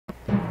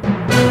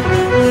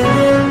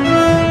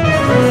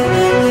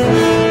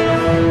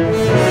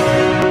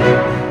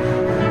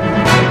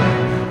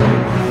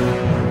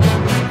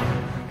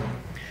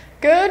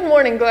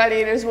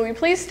gladiators, will you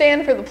please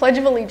stand for the Pledge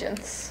of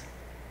Allegiance?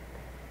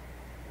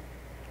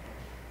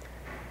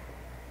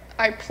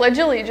 I pledge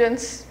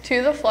allegiance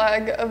to the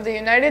flag of the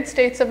United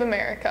States of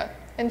America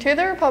and to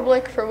the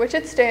republic for which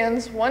it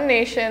stands, one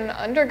nation,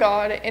 under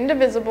God,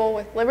 indivisible,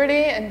 with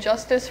liberty and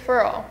justice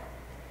for all.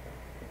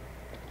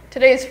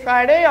 Today is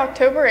Friday,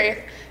 October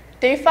 8th,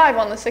 day 5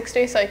 on the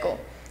 6-day cycle.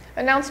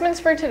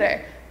 Announcements for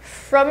today.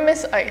 From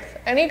Miss Eith,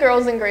 any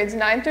girls in grades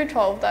 9 through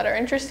 12 that are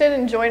interested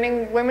in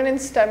joining Women in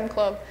STEM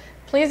Club,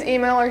 please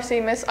email or see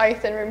Miss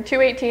Eith in room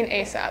 218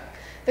 ASAP.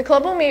 The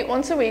club will meet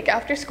once a week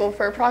after school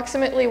for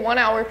approximately 1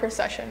 hour per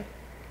session.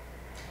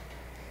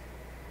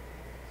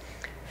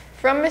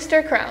 From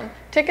Mr. Crown,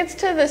 tickets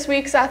to this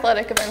week's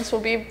athletic events will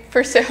be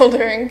for sale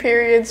during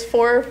periods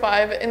 4 or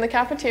 5 in the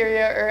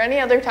cafeteria or any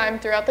other time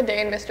throughout the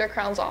day in Mr.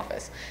 Crown's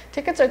office.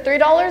 Tickets are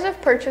 $3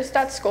 if purchased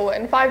at school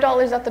and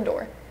 $5 at the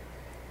door.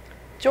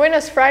 Join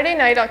us Friday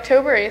night,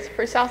 October 8th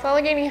for South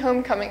Allegheny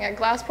Homecoming at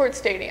Glassport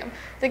Stadium.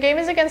 The game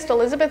is against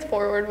Elizabeth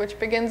Forward, which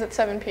begins at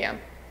 7 p.m.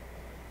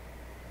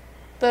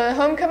 The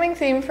homecoming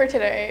theme for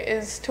today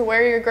is to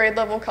wear your grade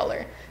level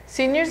color.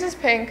 Seniors is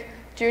pink,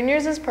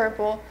 juniors is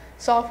purple,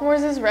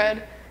 sophomores is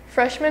red,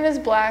 freshmen is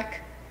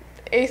black,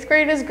 8th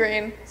grade is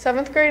green,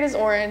 7th grade is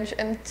orange,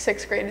 and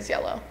 6th grade is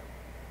yellow.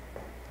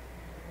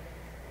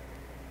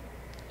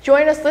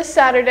 Join us this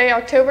Saturday,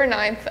 October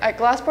 9th at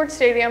Glassport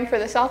Stadium for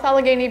the South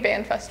Allegheny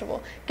Band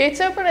Festival.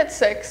 Gates open at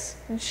 6,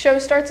 show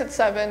starts at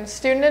 7,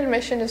 student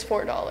admission is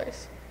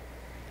 $4.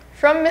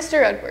 From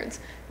Mr. Edwards,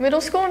 middle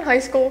school and high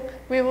school,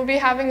 we will be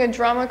having a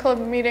drama club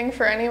meeting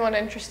for anyone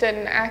interested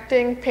in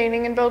acting,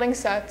 painting and building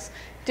sets,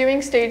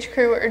 doing stage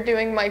crew, or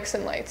doing mics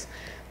and lights.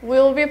 We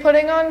will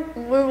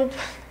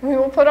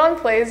put on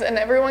plays and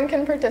everyone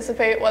can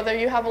participate whether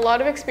you have a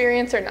lot of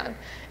experience or none.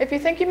 If you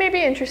think you may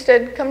be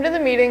interested, come to the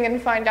meeting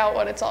and find out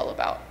what it's all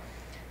about.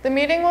 The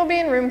meeting will be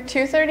in room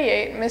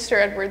 238, Mr.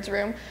 Edwards'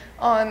 room,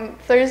 on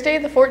Thursday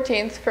the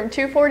 14th from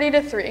 2:40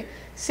 to 3.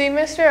 See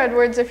Mr.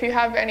 Edwards if you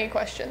have any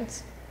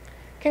questions.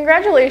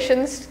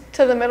 Congratulations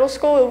to the middle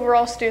school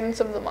overall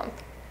students of the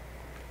month.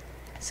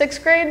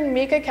 6th grade,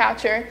 Mika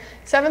Catcher,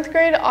 7th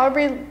grade,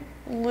 Aubrey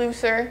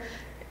Lucer,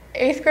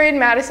 8th grade,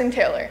 Madison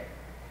Taylor.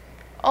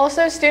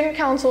 Also, student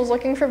council is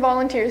looking for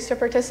volunteers to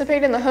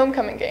participate in the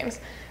homecoming games.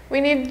 We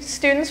need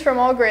students from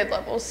all grade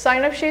levels.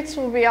 Sign-up sheets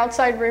will be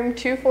outside room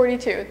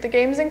 242. The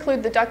games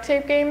include the duct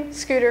tape game,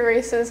 scooter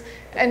races,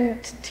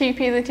 and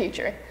TP the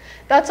teacher.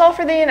 That's all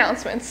for the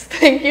announcements.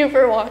 Thank you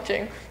for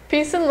watching.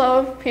 Peace and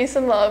love, peace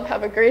and love.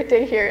 Have a great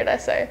day here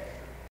at SA.